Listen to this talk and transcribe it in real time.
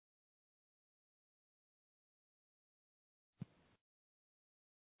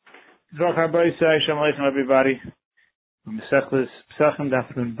Zvach Rabbi Say, Shalom Aleichem everybody. Pesachim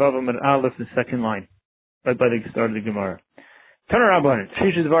Daf Nun Vav Amud Aleph, the second line, right by the start of the Gemara. Taner Rabbanan,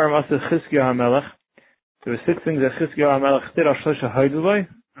 Trisha Dvarim Asa Chizkiah HaMelech. There were 6 things that Chizkiah HaMelech did. Al Shloisha Haidulai.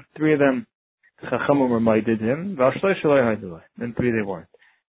 3 of them, the Chachamim reminded him. Al Shloisha Lo Haidulai. Then 3 they weren't.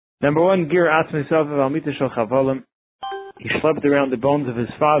 Number 1, Gir Atzmi Sofav Al Mita Shel Chavalim. He slept around the bones of his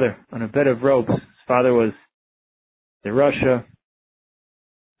father on a bed of ropes. His father was the Russia.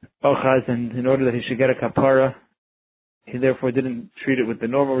 And in order that he should get a kapara, he therefore didn't treat it with the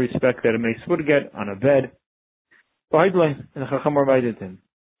normal respect that a mace would get on a bed. And the Chacham reminded him.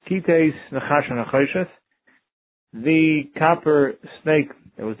 Kites Nachash Nachashas, the copper snake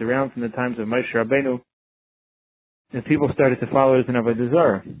that was around from the times of Moshe Rabbeinu, and people started to follow it in Avodah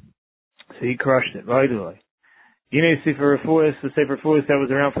Zarah. So he crushed it. Yinei Sefer Refuos, the Sefer Refuos that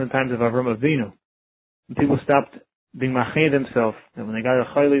was around from the times of Avram Avinu. And people stopped being macheh themselves, and when they got a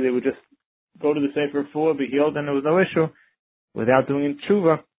chayli, they would just go to the Sefer Refuah, be healed, and there was no issue, without doing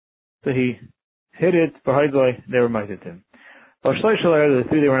tshuva. So he hid it, they were mighted him. The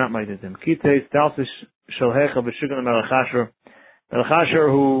 3 they were not mighted him. Kites, Dalsish, Shalhecha, B'Shugan, Melech Asher. Melech Asher,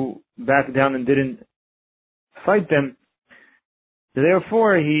 who backed down and didn't fight them. So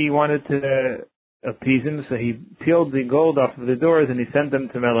therefore, he wanted to appease him, so he peeled the gold off of the doors, and he sent them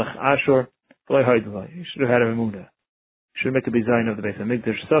to Melech Asher. He should have had a Emunah. Should make a design of the base of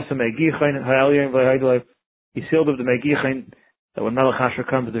Mikdash. He sealed up the Megichain that when Melech Asher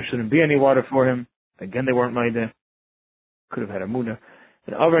comes, there shouldn't be any water for him. Again, they weren't Maida. Could have had a Muna.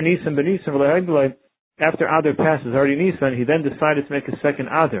 And Avar Nisan ben Nisan, after Adar passes, already Nisan, he then decided to make a second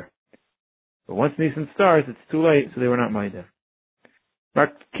Adar. But once Nisan starts, it's too late, so they were not Maida.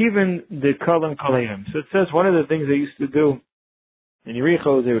 Markivan de Kalam Kalayim. So it says one of the things they used to do in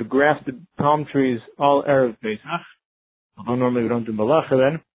Yericho, they would graft the palm trees all Erev Pesach. Although normally we don't do Malacha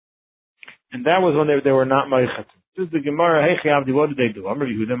then. And that was when they were not Maichat. This is the Gemara, Heichi Avdi, what did they do? Amr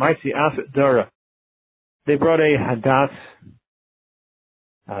Yehuda, Maisi Afet Dara. They brought a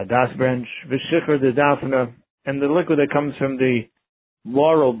Hadas branch, Vishikr the Dafna, and the liquid that comes from the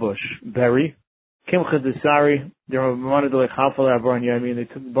laurel bush berry. Kimcha the Sari, they wanted to like Hafal Abaran Yamin, they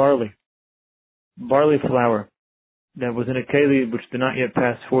took barley flour that was in a keli which did not yet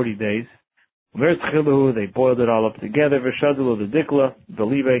pass 40 days. They boiled it all up together, Vishadulu the Dikla, the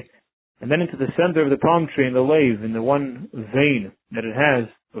Libe, and then into the center of the palm tree in the lave, in the one vein that it has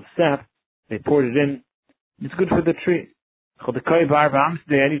of sap, they poured it in. It's good for the tree.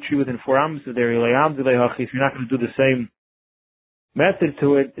 Any tree within 4 ams, if you're not going to do the same method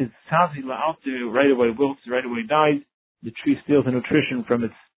to it, it's right away wilts, right away dies. The tree steals the nutrition from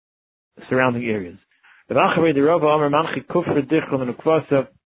its surrounding areas.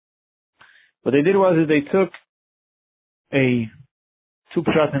 What they did was they took a 2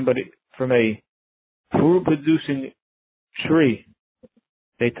 pshatim, but from a fruit-producing tree,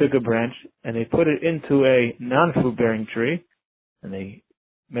 they took a branch and they put it into a non-fruit-bearing tree, and they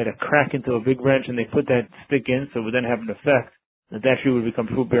made a crack into a big branch and they put that stick in, so it would then have an effect that tree would become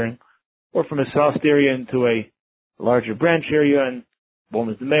fruit-bearing, or from a soft area into a larger branch area, and one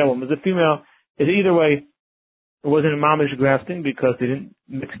was the male, one was the female. Either way, it wasn't a mamish grafting because they didn't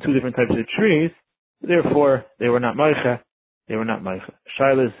mix 2 different types of trees. Therefore, they were not maicha.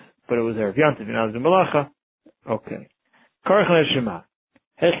 Shilas, but it was Erev Yantiv. Now it's the malacha. Okay. Karech Shema.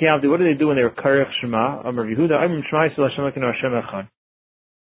 Hechi Avdi, what did they do when they were Karech Shema? Amar Yehuda, Amrim Shema Yisrael Hashem Elokeinu Hashem Echad.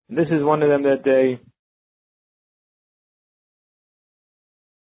 This is one of them that they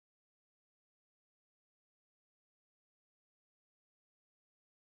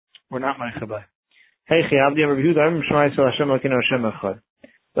were not maicha by. Hechi Avdi, Amar Yehuda, Amrim Shema Yisrael Hashem Elokeinu Hashem Echad.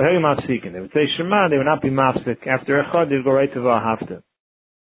 But hey, mafsikin. They would say Shema, they would not be mafsik. After Echad, they would go right to Vahafta.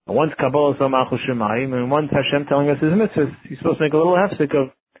 And once Kabbalah so Malchus Shemayim, and once Hashem telling us his mitzvahs, he's supposed to make a little hefsik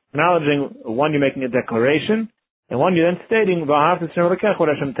of acknowledging, one, you're making a declaration, and one, you're then stating Vahafta Shem Lekech, what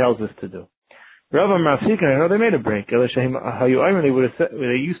Hashem tells us to do. Rav Mafsikin, I know they made a break. They used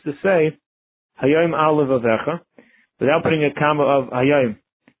to say Hayayim Alav Avecha, without putting a comma of Hayayim.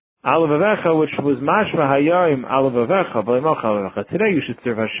 Alav Avecha, which was Mashma Hayayim Alav Avecha, V'lemocha Avecha. Today you should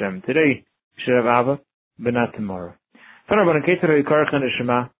serve Hashem. Today you should have Ava, but not tomorrow. What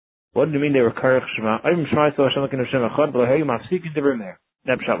do you mean they were Karech Shema?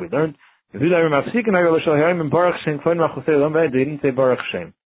 That shot we learned. They didn't say Baruch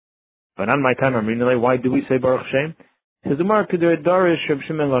Shem. But on my time, I'm reading, why do we say Baruch Shem? It says the Mark Darish Reb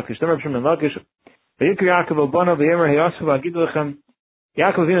Shimon Lakish.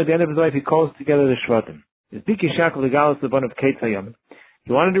 Yaakov Avinu, at the end of his life, he calls together the Shvatim.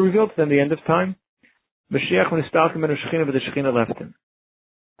 He wanted to reveal to them the end of time. Mashiach when Stalkim and Shechina, but the Shechina left him.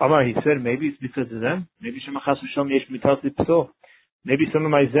 Amar, he said, maybe it's because of them. Maybe Shemachas V'Shalom Yesh Mitasi P'sul. Maybe some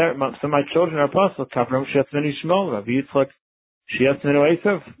of my children are apostle. Kavram Sheyatzmenu Yishmael, Rabbi Yitzchak Sheyatzmenu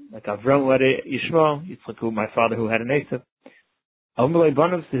Esav. Like Avram who had a Yishmael, Yitzchak who my father who had an Esav. Amrulei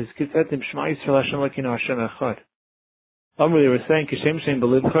Banav, his kids said to him, Shema Yisrael Hashem Lekinu Hashem Echad. Amrulei, they were saying, Kishem Shem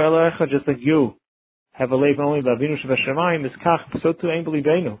Belivcha El Echad, just like you have a lev only Bavinu Shevashamayim, is Kach, so too ain't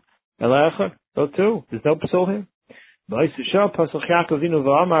Belibenu. El Echad, so too. There's no P'sul here. Ba'is Yishal, Pasach Yaakov Vinu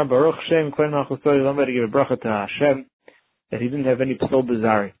V'amar, Baruch Shem, Klen Malchusoi, Lomad to give a bracha to Hashem, that he didn't have any P'sul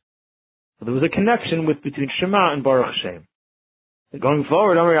Bizarre. So there was a connection between Shema and Baruch Shem. Going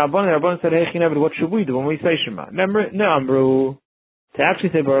forward, Rabban said, hey, Chinevet, what should we do when we say Shema? Remember, Amru, to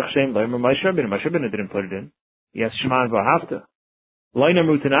actually say Baruch Shem, Leimer Moshe Rabbeinu didn't put it in. Yes, Shema and V'ahavta. Loi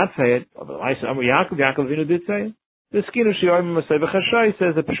Amru to not say it, although Amru Yaakov Vinu did say it. The Skinu Shi'orim Masei B'chashai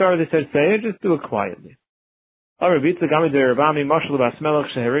says the Peshar they said say it, just do it quietly. There is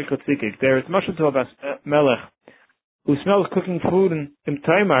Mashal to Abbas Melech, who smells cooking food in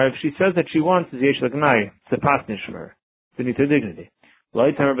Taimar. If she says that she wants, is Yesh L'gnai. It's a patnishmer. It's a dignity.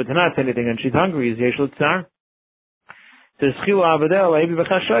 Loi Taimar, but to not say anything, and she's hungry, is Yesh L'tzar. Says Chilu Avadel, Ebi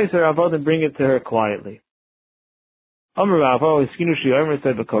B'chashai, so Avad, and bring it to her quietly. Amr Avo, Skinu Shi'omer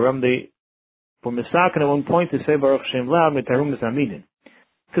said, B'koram, they, for Misakin at one point to say Baruch Shem loud, Mitarum Aminin.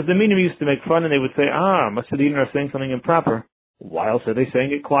 Because the Minim used to make fun and they would say, Masadin are saying something improper. Why else are they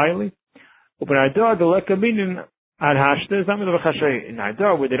saying it quietly? In Idar,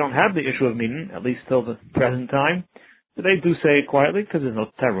 where they don't have the issue of Minin, at least till the present time, so they do say it quietly because there's no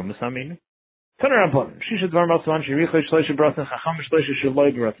Tarum Aminin.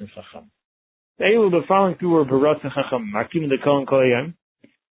 The following two were Baratz and Chacham, Markim the Kohen Koyam.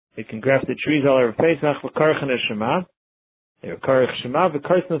 They can graft the trees all over Pesach, V'karchen Shema. They were Karech Shema,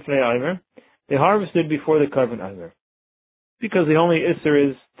 V'karchen Fnei Eimer. They harvested before the Karban Eimer. Because the only Isser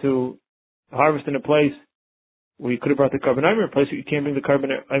is to harvest in a place where you could have brought the Karban Eimer, a place where you can't bring the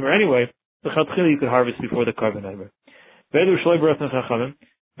Karban Eimer anyway. The Chatchila you could harvest before the Karban Eimer. Ve'elu Shloi Baratz and Chachamim,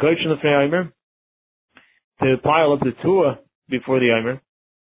 Goychen Fnei Eimer, to pile up the Tua before the Eimer.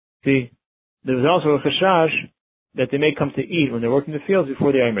 See, there was also a chashash that they may come to eat when they're working the fields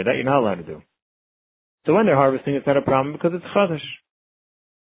before the Eimer. That you're not allowed to do. So when they're harvesting, it's not a problem because it's chadash.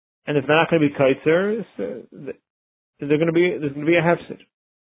 And if they're not going to be kaitzer, there's going to be a hefsid.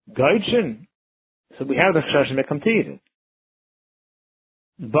 Gaichin. So we have the chashash and they come to eat it.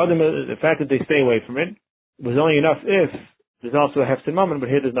 But the fact that they stay away from it was only enough if there's also a hefsid moment, but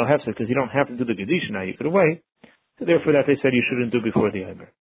here there's no hefsid because you don't have to do the gedisha now. You could wait. So therefore that they said you shouldn't do before the Eimer.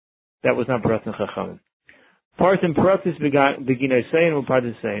 That was not Parat and Chachamim. Part and Paratis begin saying or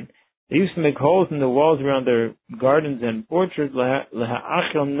Paratis saying. They used to make holes in the walls around their gardens and orchards, so that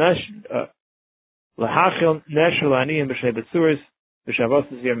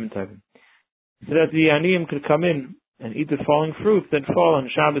the aniyim could come in and eat the falling fruits that fall on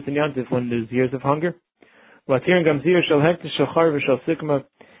Shabbos and Yantif when there's years of hunger. The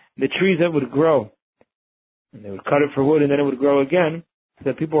trees that would grow, and they would cut it for wood, and then it would grow again, so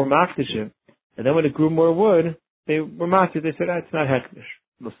that people were makdishim. And then when it grew more wood, they were makdish. They said, it's not hektish.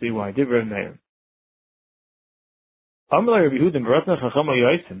 We'll see why. Divra Meir.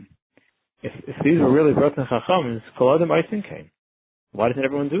 If these were really Barat and Chachamim, Koladim Eisin came. Why doesn't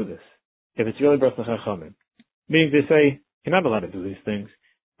everyone do this? If it's really Barat and Chachamim. Meaning they say, you're not allowed to do these things.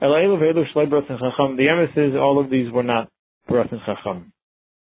 The emes is all of these were not Barat and Chachamim.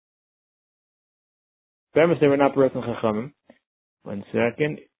 The emes they were not Barat and Chachamim. 1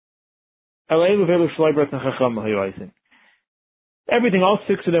 second. Everything, all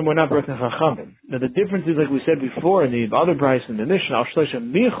 6 of them were not Barat and Chachamim. Now the difference is, like we said before in the other brayos in the Mishnah, 3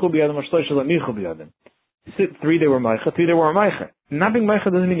 they were Meicha, 3 they were Meicha. Not being Meicha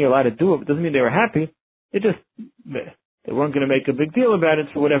doesn't mean you're allowed to do it. It doesn't mean they were happy. They weren't going to make a big deal about it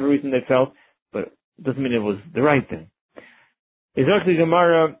for whatever reason they felt, but it doesn't mean it was the right thing. Exactly,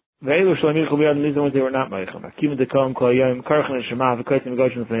 Gemara. Ve'elu shlamir chubiyadam, these are the ones they were not meicham. Akiva dekom kol yom karchen and shema v'kaitim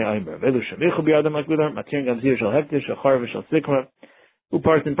v'goshen v'nei aimer. Ve'elu shlamir chubiyadam, like we learned, matirin gamzir shal hektish, shal charv shal sikma,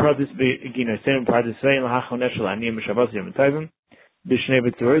 upartin pratis be'gina senim pratis ve'in l'hachon eshel aniyim v'shavas yom tayvim, b'shnei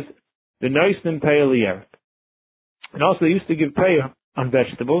b'turis, v'noisnim peya liyerik. And also they used to give peya on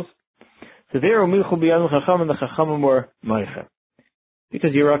vegetables. So there, umil chubiyadam chacham, and the chachamim were meicha.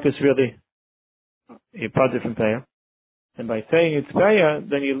 Because Yirak is really a pratis from peya. And by saying it's Peya,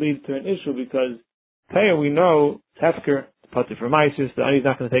 then you lead to an issue because Peya, we know, it's Hefker, it's Pati for Maisis, the Ani's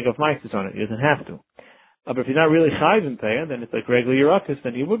not going to take off Maisis on it. He doesn't have to. But if he's not really Chayv in Peya, then it's like regular Yerakis,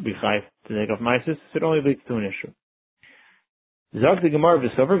 then he would be Chayv to take off Maisis, so it only leads to an issue. Zog the Gemara of the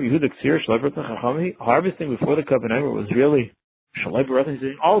Sover, Yehuda Ksir, Shlavrat Chachami, harvesting before the Karban Eimer was really Shalai b'ratzin. He's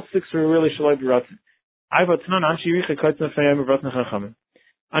saying all 6 were really shalai b'ratzin. Ayvatnan an shiricha kaitzna fayim b'ratzin chachamim.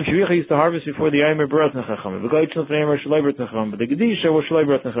 An shiricha used to harvest before the ayim b'ratzin chachamim. The gaitzna fayim are shalai b'ratzin chachamim. But the gedisha were shalai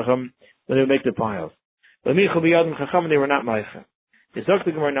b'ratzin chachamim when they would make the piles. But michal b'yadim chachamim, they were not meicha. Who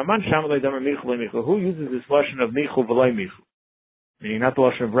uses this lashon of michal v'lay michal? Meaning not the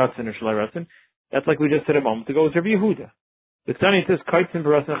lashon of ratzin or shalai ratzin. That's like we just said a moment ago with Rabbi Yehuda. The Ktani says kaitzin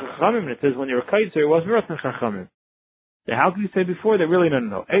b'ratzin chachamim, and it says when you're a kaitzer, it was b'ratzin chachamim. So how can you say before that really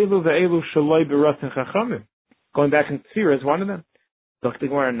no? Elu ve'elu shalai b'ratzin chachamim. Going back in Tzira is one of them. Dr.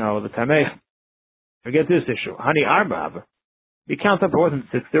 Gemara, no, the Tameh. Forget this issue. Hani arba. You count up, it wasn't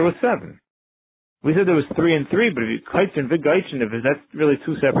 6, there was 7. We said there was 3 and 3, but if you kaitzin v'gaitchin, if that's really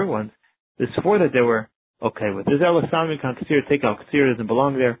 2 separate ones, there's 4 that they were okay with. There's elasami kan Ksira, take out Ksira, doesn't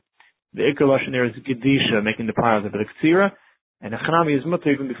belong there. The ikar lashon there is gedisha, making the piles of the Ksira, and the chanami is mutter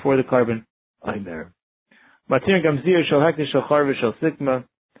even before the carbon I'm there. Matir gamzir shal hektish shal charvish shal sikma.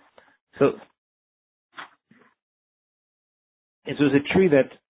 So it was a tree that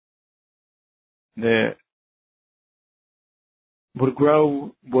would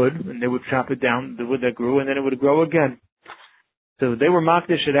grow wood, and they would chop it down, the wood that grew, and then it would grow again. So they were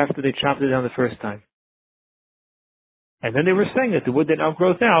makdish it after they chopped it down the first time. And then they were saying that the wood that now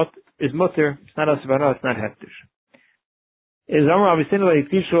grows out is mutter, it's not asvara, it's not hektish. Is Amar Avisin like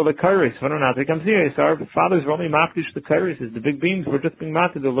Tishu the Kairis? When not it comes here, our fathers were only makdish the Kairis, the big beans were just being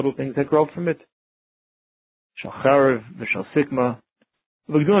matted, the little things that grow from it. Shalcharav, Vishal Sikma.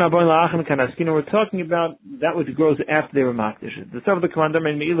 We're talking about that which grows after they were makdish. The stuff of the commander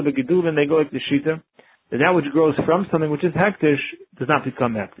and Me'ila Begidul, and they go like the Shita, that which grows from something which is hektish does not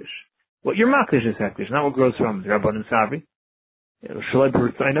become hektish. What your makdish is hektish, not what grows from the Rabban and Savi. Shalai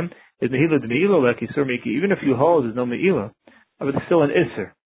B'Rutzainam is Me'ila D'Me'ila like Yisur Miki. Even if you hold, there's no Me'ila, but it's still an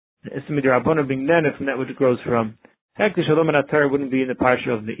Isser. The Isser Midrabbanah being nana from that which it grows from. Hektish Shalom and Atar wouldn't be in the parsha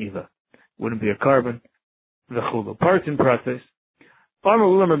of Me'ila. Wouldn't be a carbon. The Chulu. Parts in process. So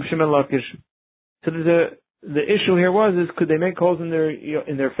the issue here is could they make holes in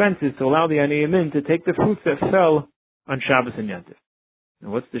their fences to allow the Aniyim to take the fruits that fell on Shabbos and Yantiv?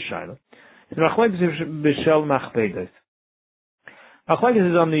 Now what's the Shiloh? It's B'Shel Machpedes. Machlekes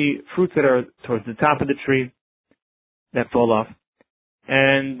is on the fruits that are towards the top of the tree that fall off.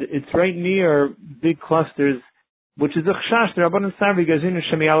 And it's right near big clusters, which is a chashash, the Rabban and Savi Gazin and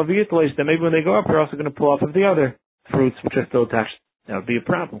Shemi Alaviyat, that maybe when they go up, they're also going to pull off of the other fruits which are still attached. That would be a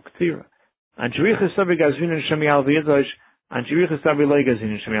problem. K'tira. And Shericha Savi Gazin and Shemi Alaviyat, and Shericha Savi Lei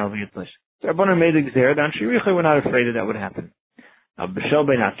Gazin and Shemi Alaviyat. The Rabban made the Gzer, and Shericha were not afraid that would happen. Now, B'Shel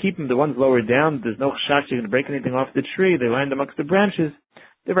Bein HaKipim, the ones lower down, there's no chashash, you're going to break anything off the tree, they land amongst the branches.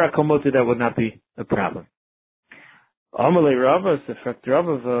 They were akomota, that would not be a problem. Amalei Rava, the fact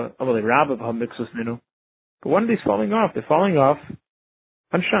Rava, Amalei Rava, Hamiksus Ninu. But when are these falling off? They're falling off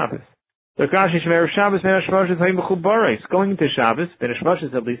on Shabbos. The Kashi Shmeir Shabbos, Ben Hashmashis, Hayim B'Chubaris. Going into Shabbos, Ben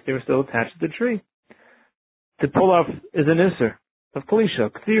Hashmashis, at least they were still attached to the tree. To pull off is an Isser of Kalisha,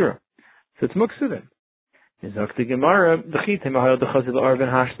 K'tira. So it's Muksudim. I'm sorry, V'chi Tema,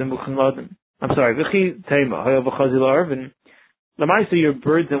 Hayel B'Chazil Arvin. Lamaisa, your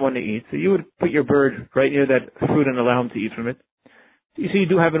birds that want to eat, so you would put your bird right near that fruit and allow him to eat from it. You see, you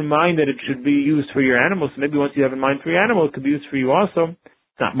do have in mind that it should be used for your animals, so maybe once you have in mind for your animal, it could be used for you also.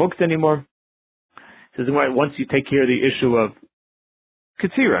 It's not mukt anymore. So once you take care of the issue of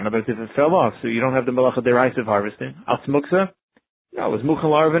Ketzira, in other words, if it fell off, so you don't have the Malacha Derais of harvesting. Al Tzmuksa? No, it was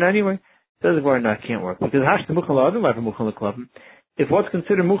Muchal Arvin anyway. Says the no, it can't work. Because Hash the Muchal Arvin, like a Muchal Klavim. If what's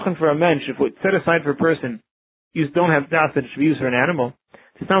considered Muchan for a mensch, if it's set aside for a person, you don't have doubt that it should be used for an animal.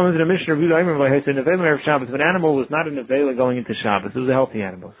 It's not limited to a mission of Shabbos. If an animal was not a nevela going into Shabbos, it was a healthy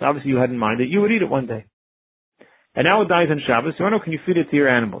animal. So obviously you had in mind that you would eat it one day. And now it dies on Shabbos. You want to know, can you feed it to your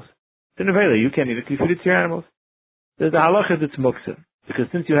animals? It's a nevela. You can't eat it. Can you feed it to your animals? There's the halacha that's muksa. Because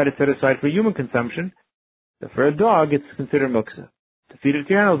since you had it set aside for human consumption, so for a dog, it's considered muksa. To feed it to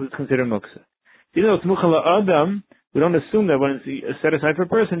your animals, it's considered muksa. Even though it's muchal adam, we don't assume that when it's set aside for a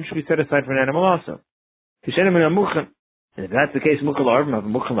person, it should be set aside for an animal also. And if that's the case, muchal arvim of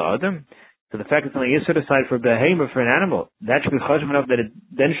muchal adam, so the fact that something is set aside for a behemoth, for an animal, that should be chashuv enough that it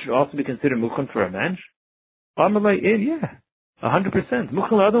then should also be considered muchal for a mensch? Yeah, 100%.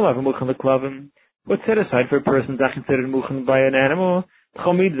 Muchal adam of muchal klavim. What's set aside for a person is not considered muchal by an animal.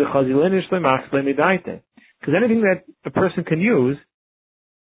 Because anything that a person can use,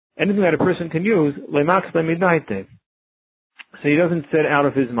 so he doesn't set out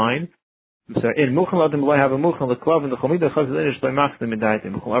of his mind. I'm sorry, in muchal adam lo have a muchal the klav and the chomid the chazil inish lo machzle midayte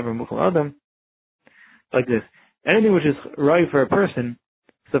muchal adam muchal adam, like this. Anything which is right for a person,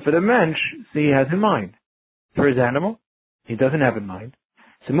 so for the mensch, see, he has in mind. For his animal, he doesn't have in mind.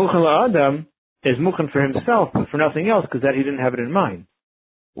 So Muchan La'adam is Muchan for himself, but for nothing else, because that he didn't have it in mind.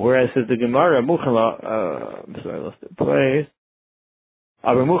 Whereas says the Gemara, Muchan sorry, I lost the place.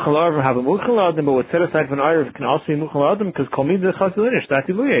 But what's set aside for an Erev can also be Muchan La'adam, because Kol Midah Chasilinish,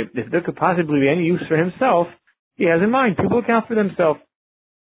 if there could possibly be any use for himself, he has in mind. People account for themselves.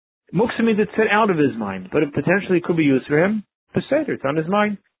 Muksa means it's set out of his mind, but it potentially could be used for him. Peseder, it's on his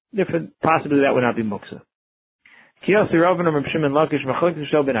mind. Different, possibly that would not be Muksa. Kiyasi Ravan or Shimon Lakish Machlekes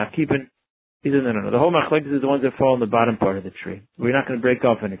Shel Ben Akipan. He said, no. The whole Machlekes is the ones that fall in the bottom part of the tree. We're not going to break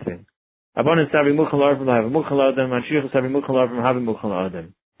off anything. Abonin Savi Muchan La'arvim L'hav Muchan La'adam, Anshiach Savi Muchan La'arvim Havi Muchan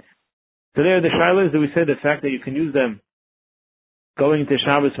La'adam. So there, the Shaila is that we said the fact that you can use them going into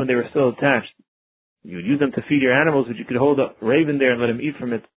Shabbos when they were still attached. You would use them to feed your animals, but you could hold a raven there and let him eat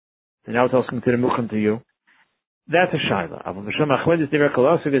from it. And now it's also considered Muchan to you. That's a Shaila. But if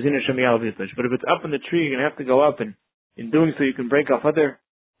it's up in the tree, you're going to have to go up, and in doing so you can break off other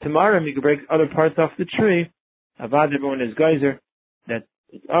Tamarim, you can break other parts off the tree. Avad, everyone is geyser. That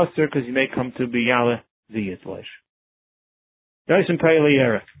it's usher because you may come to be Yala Ziyatlish. Dyson Pei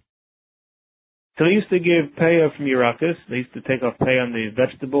Yerek. So they used to give Peah from Yerakas. They used to take off Peah on the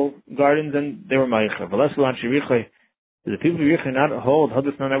vegetable gardens, and they were Ma'ikha. The people of Yericha not hold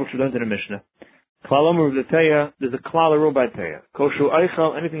Hadith not which we learned in the Mishnah. Klal of the Peah, there's a klal rule by Peah. Koshu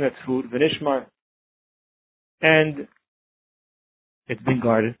Eichel, anything that's food, Vinishmar, and it's been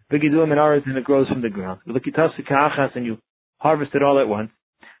guarded. Bigidulim and Aretz, and it grows from the ground. And you harvest it all at once.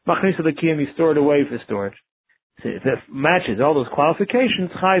 Machnisa L'kiyam, you store it away for storage. So if it matches all those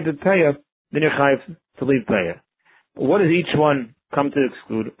qualifications, Chayiv the Peah, then you're Chayiv to leave Peah. What does each one come to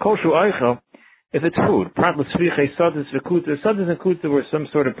exclude? Koshu Eichel, if it's food, Pratlas Fiche, Sadis, Vikuta. Sadis and Kuta were some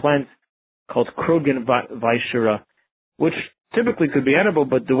sort of plants called Krogan Vaishura, which typically could be edible,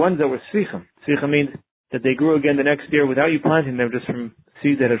 but the ones that were Svichim. Svichim means that they grew again the next year without you planting them, just from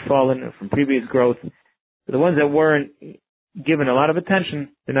seeds that had fallen or from previous growth. The ones that weren't given a lot of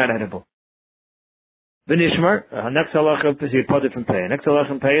attention, they're not edible. V'nishmar, next halacha is you pot it from pay. Next halacha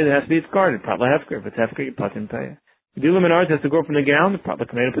from pay, it has to be it's guarded. Probably hefker. If it's hefker, you pot it from pay. The limit art has to grow from the ground. Probably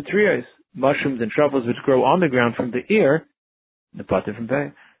made up of trios, mushrooms and truffles which grow on the ground from the ear. The pot it from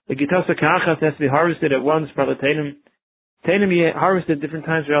pay. The gitasa kachas has to be harvested at once. Probably tainum you harvest at different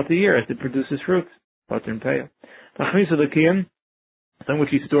times throughout the year as it produces fruit. Pot it from pay. Nachmisa l'kiyam, some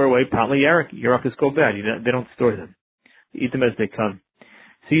which you store away. Probably Yerakas go bad. They don't store them. You eat them as they come.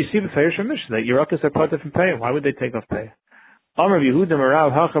 So you see the Feirish Mishnah that Yerakas are part of from pay. Why would they take off pay? Amar Yehuda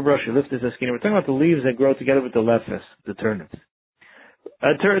Marav Hachav Rashi lift this askin. We're talking about the leaves that grow together with the lefes, the turnips.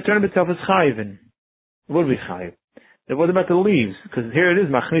 Turnip itself is chayiv. It would be chayiv. Then what about the leaves? Because here it is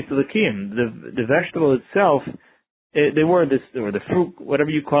machnis l'kiyim. The vegetable itself, or the fruit, whatever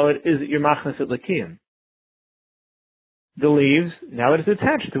you call it, is your machnis l'kiyim. The leaves, now that it's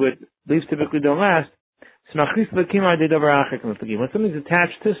attached to it, leaves typically don't last. So machnis l'kiyim when something's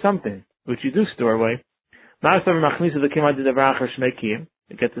attached to something which you do store away. It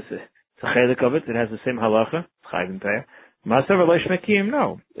gets the chelik of it. It has the same halacha. Chayv and peah. Ma'asav leishmekim.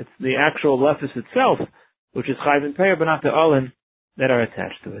 No, it's the actual lefis itself, which is chayv and peah, but not the olin that are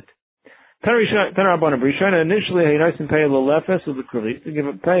attached to it. Initially, he nice and peah the lefis of the kruv. To give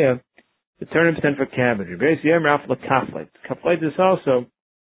a peah, the turnips and for cabbage. Kaflite is also.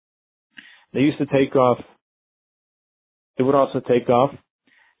 They used to take off. It would also take off.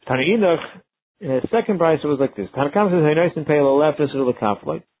 Tanaidach. In the second price, it was like this. Tanakam says, "Hey, nice and pay the lefis or the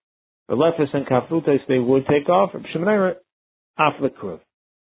kaflite. The lefis and kaflutais they would take off. Shemanayra aflikruv.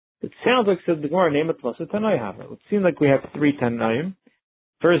 It sounds like said the Gemara name it plus a tanai have it. It would seem like we have three tanaim.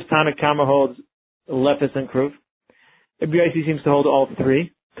 First, Tanakama holds lefis and kruv. Ibn seems to hold all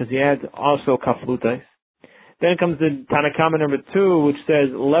three because he adds also kaflutais. Then comes the Tanakama number 2, which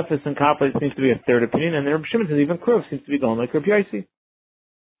says lefis and kaflite seems to be a third opinion, and then Reb Shimon says even kruv seems to be going like Reb Yaisi.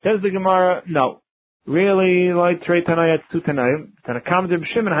 Says the Gemara, no. Really, like Trey Tanai, it's 2 Tanaim. Tanakam de Reb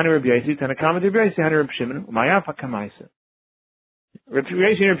Shimon, Hani Reb Yaisi. Tanakam de Reb Yaisi, Hani Reb Shimon. Umayafa Kamaisa. Reb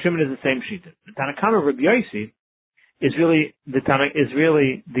Yaisi and Reb Shimon is the same sheet. The Tanakam of Reb Yaisi is really the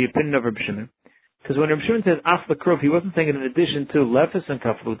opinion of Reb Shimon. Because when Reb Shimon says Af L'Krov, he wasn't saying it in addition to Lefes and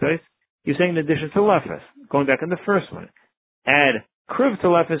Kaflutais. He was saying in addition to Lefes. Going back on the first one. Add Kruv to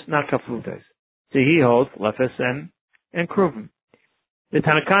Lefes, not Kaflutais. So he holds Lefes and Kruvim. The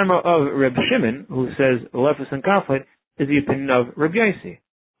Tanakama of Reb Shimon, who says lefes and kaflite, is the opinion of Reb Yaisi.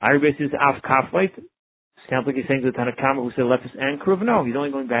 Reb Yaisi is af kaflite. Sounds like he's saying to the Tanakama who said lefes and kruv. No, he's only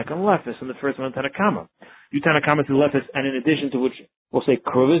going back on lefes on the first one, Tanakama. You Tanakama to lefes, and in addition to which we'll say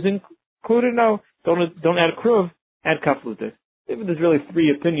kruv is included. No, don't add kruv, add kaflutis. There's really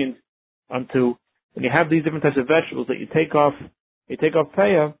 3 opinions onto when you have these different types of vegetables that you take off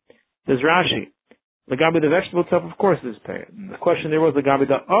payah, there's Rashi. Lagabi the vegetable itself, of course, is payah. The question there was Lagabi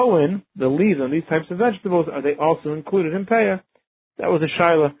the Owen, the leaves on these types of vegetables, are they also included in payah? That was a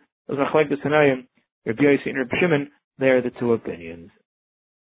shaila. That was Machlek B'Sanayim, Rabbi Yossi and Rabbi Shimon. They are the two opinions.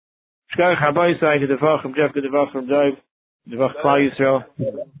 Shkach Habai Sai Gedevachim Jeff Gedevachim Dive Gedevach Klal Yisrael.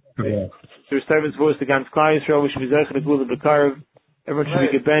 So your servant's voice against Klal Yisrael. We should be zeichet to Gula B'Karv. Everyone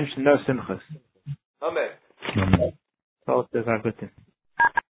should be gebenched and no simchas. Amen. Amen.